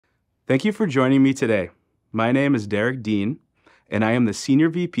Thank you for joining me today. My name is Derek Dean, and I am the Senior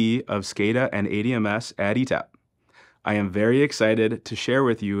VP of SCADA and ADMS at ETAP. I am very excited to share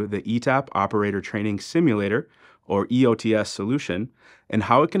with you the ETAP Operator Training Simulator, or EOTS solution, and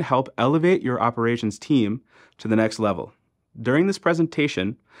how it can help elevate your operations team to the next level. During this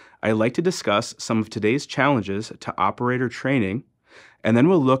presentation, I'd like to discuss some of today's challenges to operator training, and then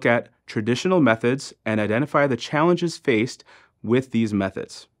we'll look at traditional methods and identify the challenges faced with these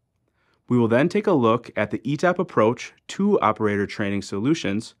methods. We will then take a look at the ETAP approach to operator training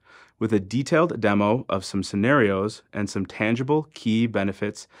solutions with a detailed demo of some scenarios and some tangible key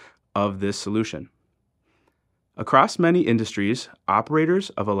benefits of this solution. Across many industries, operators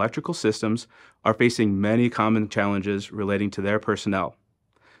of electrical systems are facing many common challenges relating to their personnel.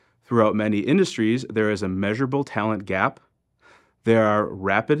 Throughout many industries, there is a measurable talent gap. There are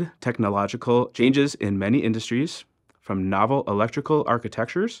rapid technological changes in many industries, from novel electrical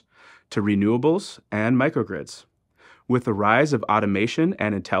architectures to renewables and microgrids. With the rise of automation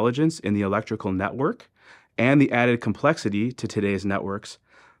and intelligence in the electrical network and the added complexity to today's networks,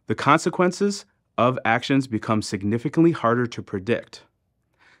 the consequences of actions become significantly harder to predict.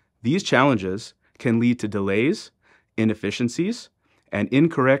 These challenges can lead to delays, inefficiencies, and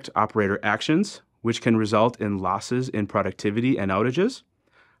incorrect operator actions, which can result in losses in productivity and outages,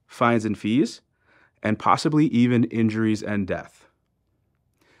 fines and fees, and possibly even injuries and death.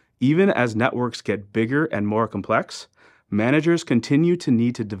 Even as networks get bigger and more complex, managers continue to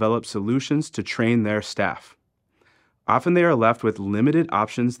need to develop solutions to train their staff. Often they are left with limited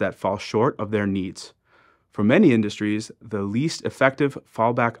options that fall short of their needs. For many industries, the least effective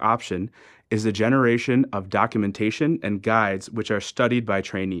fallback option is the generation of documentation and guides which are studied by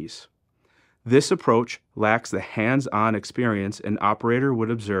trainees. This approach lacks the hands-on experience an operator would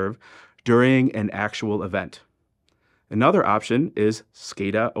observe during an actual event. Another option is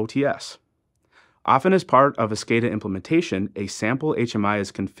SCADA OTS. Often as part of a SCADA implementation, a sample HMI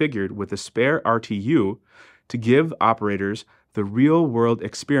is configured with a spare RTU to give operators the real-world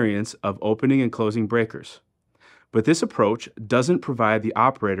experience of opening and closing breakers. But this approach doesn't provide the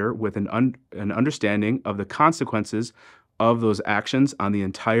operator with an understanding of the consequences of those actions on the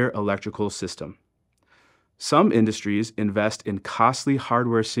entire electrical system. Some industries invest in costly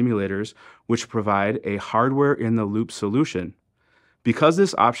hardware simulators which provide a hardware-in-the-loop solution. Because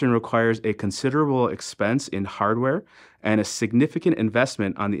this option requires a considerable expense in hardware and a significant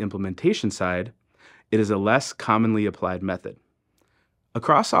investment on the implementation side, it is a less commonly applied method.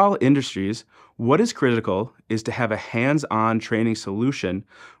 Across all industries, what is critical is to have a hands-on training solution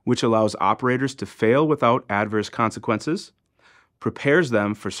which allows operators to fail without adverse consequences, prepares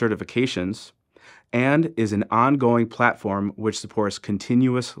them for certifications, and is an ongoing platform which supports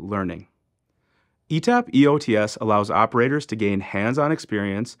continuous learning. ETAP EOTS allows operators to gain hands-on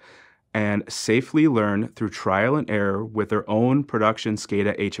experience and safely learn through trial and error with their own production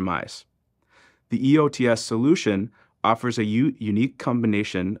SCADA HMIs. The EOTS solution offers a unique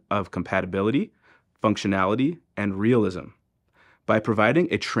combination of compatibility, functionality, and realism. By providing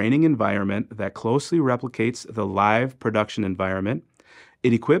a training environment that closely replicates the live production environment,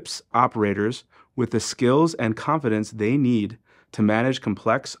 it equips operators with the skills and confidence they need to manage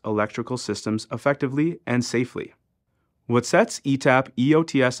complex electrical systems effectively and safely. What sets ETAP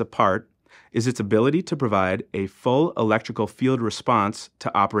EOTS apart is its ability to provide a full electrical field response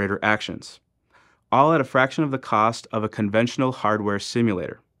to operator actions, all at a fraction of the cost of a conventional hardware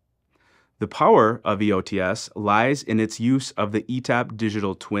simulator. The power of EOTS lies in its use of the ETAP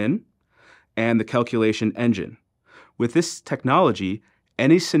digital twin and the calculation engine. With this technology,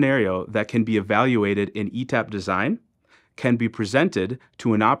 any scenario that can be evaluated in ETAP design can be presented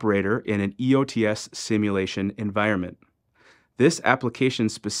to an operator in an EOTS simulation environment. This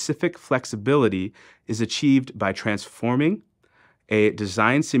application-specific flexibility is achieved by transforming a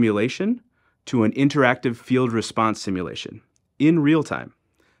design simulation to an interactive field response simulation in real time.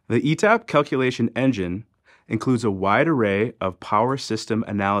 The ETAP calculation engine includes a wide array of power system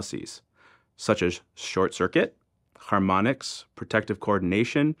analyses, such as short circuit, harmonics, protective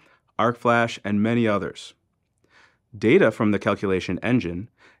coordination, arc flash, and many others. Data from the calculation engine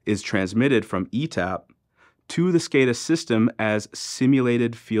is transmitted from ETAP to the SCADA system as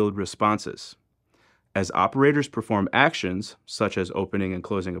simulated field responses. As operators perform actions, such as opening and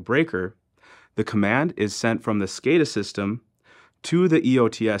closing a breaker, the command is sent from the SCADA system to the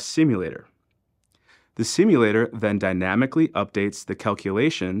EOTS simulator. The simulator then dynamically updates the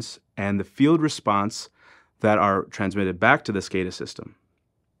calculations and the field response that are transmitted back to the SCADA system.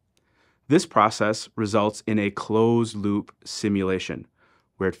 This process results in a closed-loop simulation,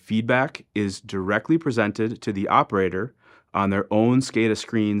 where feedback is directly presented to the operator on their own SCADA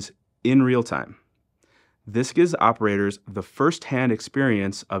screens in real time. This gives operators the first-hand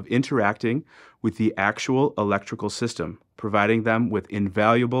experience of interacting with the actual electrical system, providing them with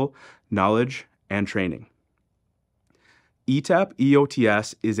invaluable knowledge and training. ETAP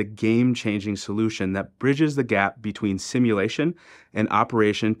EOTS is a game-changing solution that bridges the gap between simulation and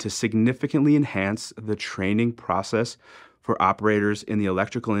operation to significantly enhance the training process for operators in the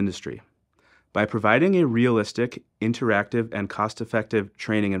electrical industry. By providing a realistic, interactive, and cost-effective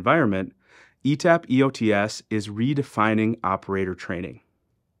training environment, ETAP EOTS is redefining operator training.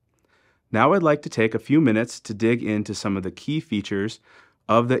 Now I'd like to take a few minutes to dig into some of the key features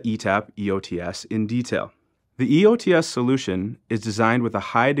of the ETAP EOTS in detail. The EOTS solution is designed with a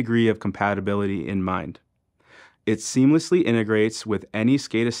high degree of compatibility in mind. It seamlessly integrates with any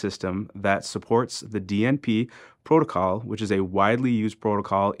SCADA system that supports the DNP protocol, which is a widely used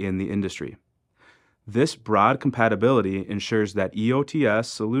protocol in the industry. This broad compatibility ensures that EOTS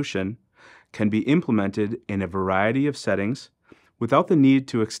solution can be implemented in a variety of settings without the need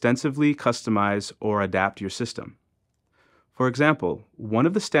to extensively customize or adapt your system. For example, one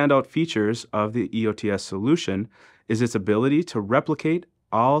of the standout features of the EOTS solution is its ability to replicate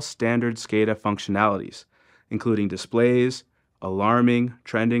all standard SCADA functionalities, including displays, alarming,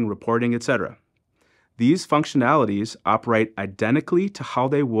 trending, reporting, etc. These functionalities operate identically to how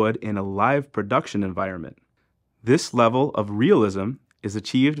they would in a live production environment. This level of realism is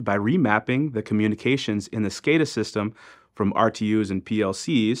achieved by remapping the communications in the SCADA system from RTUs and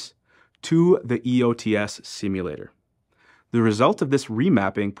PLCs to the EOTS simulator. The result of this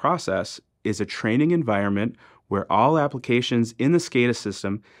remapping process is a training environment where all applications in the SCADA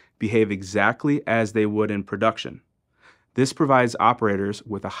system behave exactly as they would in production. This provides operators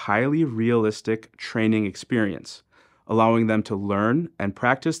with a highly realistic training experience, allowing them to learn and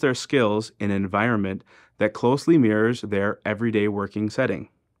practice their skills in an environment that closely mirrors their everyday working setting.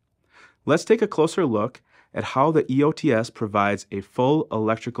 Let's take a closer look at how the EOTS provides a full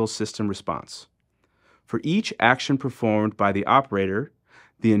electrical system response. For each action performed by the operator,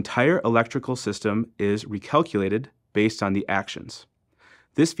 the entire electrical system is recalculated based on the actions.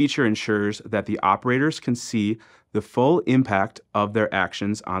 This feature ensures that the operators can see the full impact of their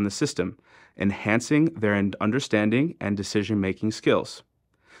actions on the system, enhancing their understanding and decision-making skills.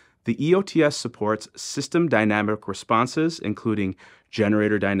 The EOTS supports system dynamic responses, including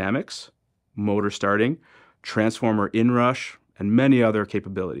generator dynamics, motor starting, transformer inrush, and many other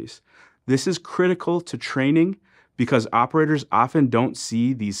capabilities. This is critical to training because operators often don't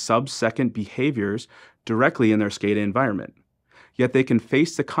see these sub-second behaviors directly in their SCADA environment, yet they can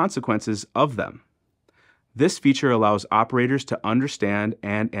face the consequences of them. This feature allows operators to understand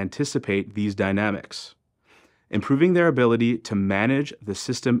and anticipate these dynamics, improving their ability to manage the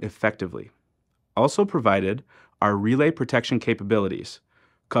system effectively. Also provided are relay protection capabilities,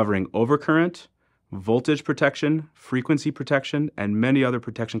 covering overcurrent, voltage protection, frequency protection, and many other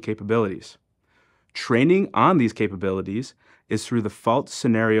protection capabilities. Training on these capabilities is through the fault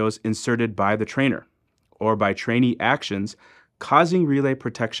scenarios inserted by the trainer, or by trainee actions causing relay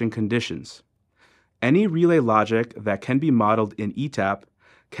protection conditions. Any relay logic that can be modeled in ETAP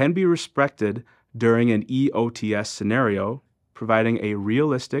can be respected during an EOTS scenario, providing a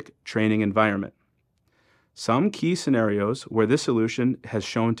realistic training environment. Some key scenarios where this solution has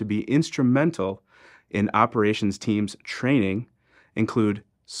shown to be instrumental in operations teams' training include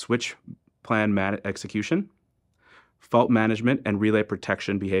switch plan execution, fault management and relay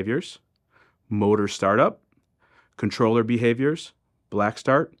protection behaviors, motor startup, controller behaviors, black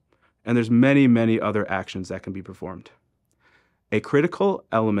start, and there's many other actions that can be performed. A critical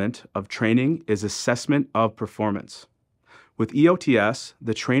element of training is assessment of performance. With EOTS,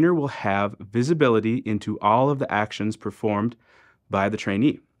 the trainer will have visibility into all of the actions performed by the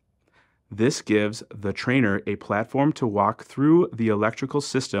trainee. This gives the trainer a platform to walk through the electrical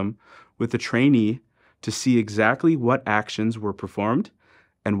system with the trainee to see exactly what actions were performed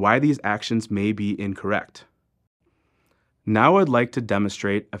and why these actions may be incorrect. Now I'd like to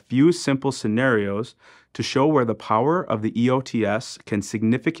demonstrate a few simple scenarios to show where the power of the EOTS can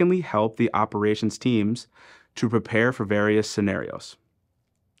significantly help the operations teams to prepare for various scenarios.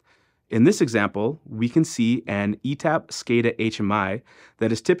 In this example, we can see an ETAP SCADA HMI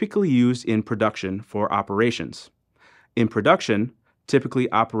that is typically used in production for operations. In production,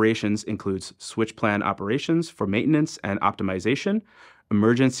 typically operations includes switch plan operations for maintenance and optimization,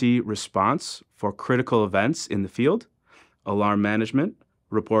 emergency response for critical events in the field, alarm management,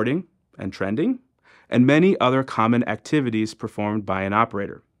 reporting, and trending, and many other common activities performed by an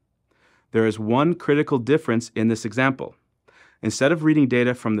operator. There is one critical difference in this example. Instead of reading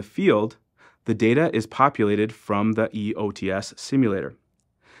data from the field, the data is populated from the EOTS simulator.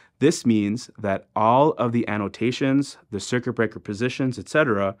 This means that all of the annotations, the circuit breaker positions,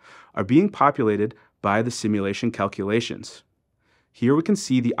 etc., are being populated by the simulation calculations. Here we can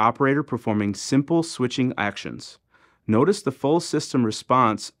see the operator performing simple switching actions. Notice the full system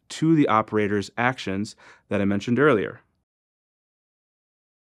response to the operator's actions that I mentioned earlier.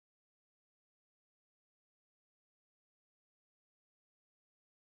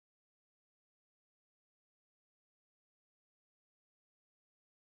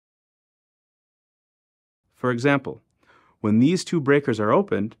 For example, when these two breakers are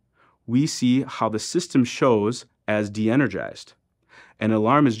opened, we see how the system shows as de-energized. An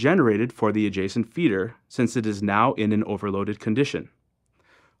alarm is generated for the adjacent feeder since it is now in an overloaded condition.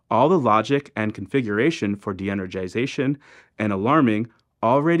 All the logic and configuration for de-energization and alarming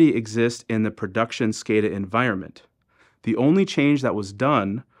already exist in the production SCADA environment. The only change that was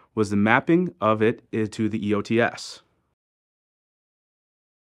done was the mapping of it into the EOTS.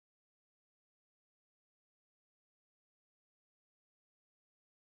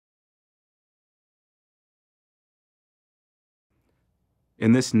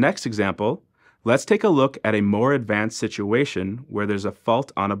 In this next example, let's take a look at a more advanced situation where there's a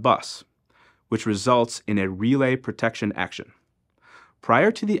fault on a bus, which results in a relay protection action. Prior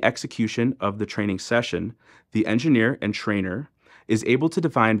to the execution of the training session, the engineer and trainer is able to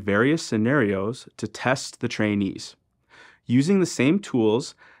define various scenarios to test the trainees. Using the same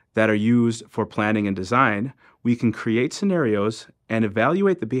tools that are used for planning and design, we can create scenarios and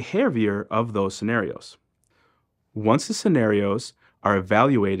evaluate the behavior of those scenarios. Once the scenarios are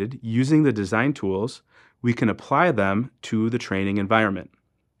evaluated using the design tools, we can apply them to the training environment.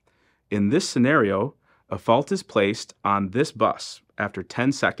 In this scenario, a fault is placed on this bus after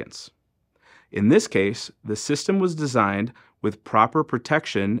 10 seconds. In this case, the system was designed with proper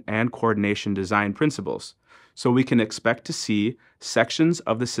protection and coordination design principles, so we can expect to see sections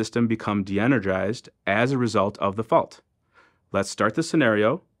of the system become de-energized as a result of the fault. Let's start the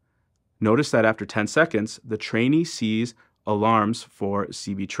scenario. Notice that after 10 seconds, the trainee sees alarms for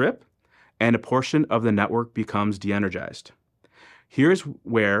CB trip, and a portion of the network becomes de-energized. Here's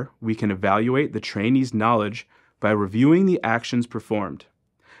where we can evaluate the trainee's knowledge by reviewing the actions performed.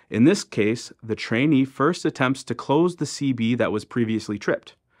 In this case, the trainee first attempts to close the CB that was previously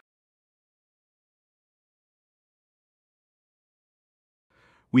tripped.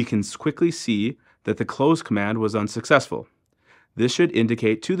 We can quickly see that the close command was unsuccessful. This should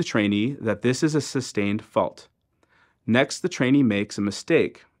indicate to the trainee that this is a sustained fault. Next, the trainee makes a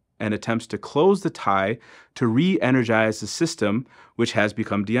mistake and attempts to close the tie to re-energize the system, which has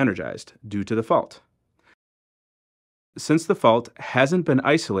become de-energized due to the fault. Since the fault hasn't been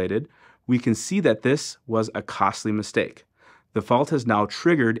isolated, we can see that this was a costly mistake. The fault has now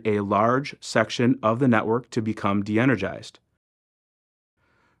triggered a large section of the network to become de-energized.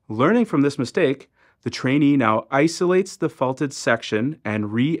 Learning from this mistake, the trainee now isolates the faulted section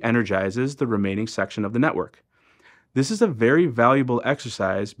and re-energizes the remaining section of the network. This is a very valuable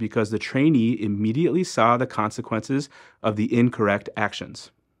exercise because the trainee immediately saw the consequences of the incorrect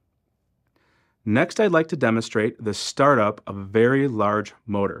actions. Next, I'd like to demonstrate the startup of a very large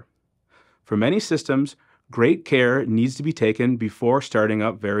motor. For many systems, great care needs to be taken before starting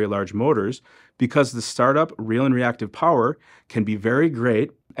up very large motors because the startup real and reactive power can be very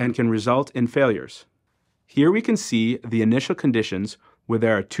great and can result in failures. Here we can see the initial conditions where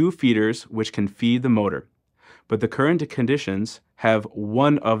there are two feeders which can feed the motor, but the current conditions have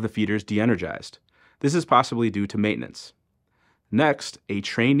one of the feeders de-energized. This is possibly due to maintenance. Next, a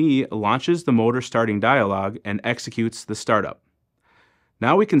trainee launches the motor starting dialog and executes the startup.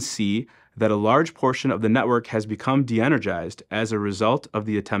 Now we can see that a large portion of the network has become de-energized as a result of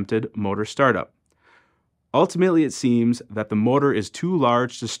the attempted motor startup. Ultimately, it seems that the motor is too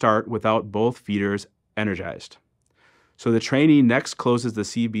large to start without both feeders energized. So the trainee next closes the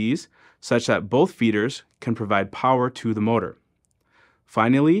CBs such that both feeders can provide power to the motor.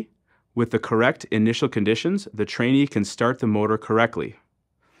 Finally, with the correct initial conditions, the trainee can start the motor correctly.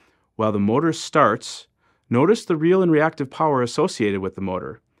 While the motor starts, notice the real and reactive power associated with the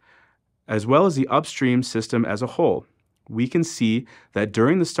motor, as well as the upstream system as a whole. We can see that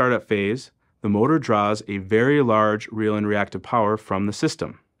during the startup phase, the motor draws a very large real and reactive power from the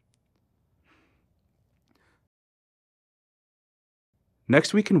system.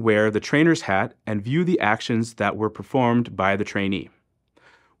 Next, we can wear the trainer's hat and view the actions that were performed by the trainee.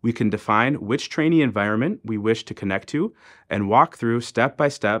 We can define which trainee environment we wish to connect to and walk through step by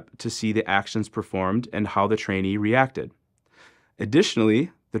step to see the actions performed and how the trainee reacted.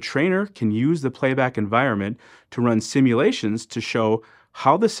 Additionally, the trainer can use the playback environment to run simulations to show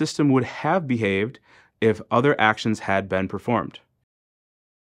how the system would have behaved if other actions had been performed.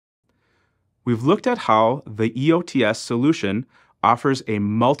 We've looked at how the EOTS solution offers a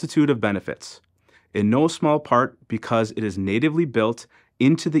multitude of benefits, in no small part because it is natively built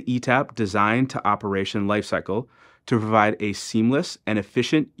into the ETAP design to operation lifecycle to provide a seamless and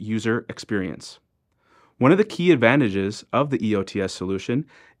efficient user experience. One of the key advantages of the EOTS solution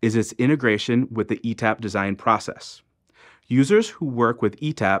is its integration with the ETAP design process. Users who work with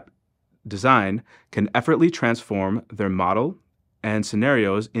ETAP design can effortlessly transform their model and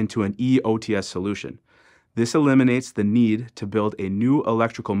scenarios into an EOTS solution. This eliminates the need to build a new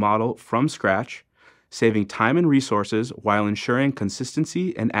electrical model from scratch, saving time and resources while ensuring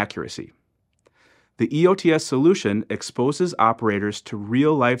consistency and accuracy. The EOTS solution exposes operators to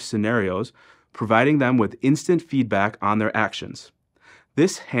real-life scenarios, providing them with instant feedback on their actions.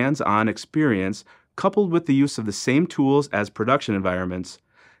 This hands-on experience, coupled with the use of the same tools as production environments,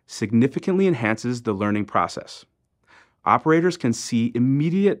 significantly enhances the learning process. Operators can see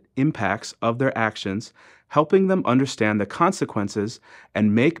immediate impacts of their actions, helping them understand the consequences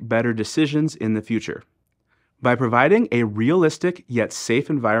and make better decisions in the future. By providing a realistic yet safe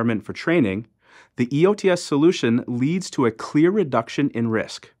environment for training, the EOTS solution leads to a clear reduction in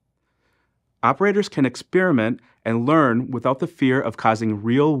risk. Operators can experiment and learn without the fear of causing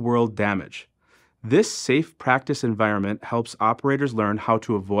real-world damage. This safe practice environment helps operators learn how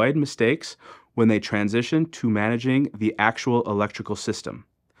to avoid mistakes when they transition to managing the actual electrical system.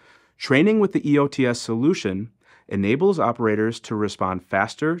 Training with the EOTS solution enables operators to respond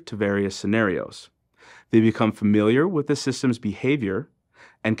faster to various scenarios. They become familiar with the system's behavior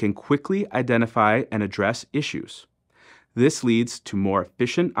and can quickly identify and address issues. This leads to more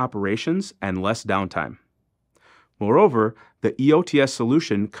efficient operations and less downtime. Moreover, the EOTS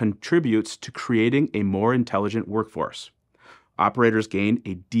solution contributes to creating a more intelligent workforce. Operators gain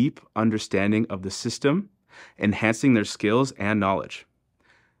a deep understanding of the system, enhancing their skills and knowledge.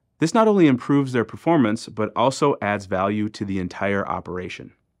 This not only improves their performance, but also adds value to the entire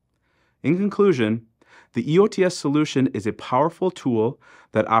operation. In conclusion, the EOTS solution is a powerful tool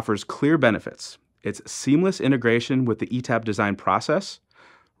that offers clear benefits. Its seamless integration with the ETAP design process,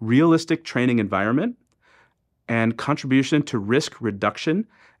 realistic training environment, and contribution to risk reduction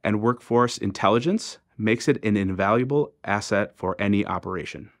and workforce intelligence makes it an invaluable asset for any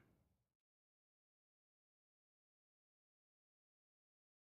operation.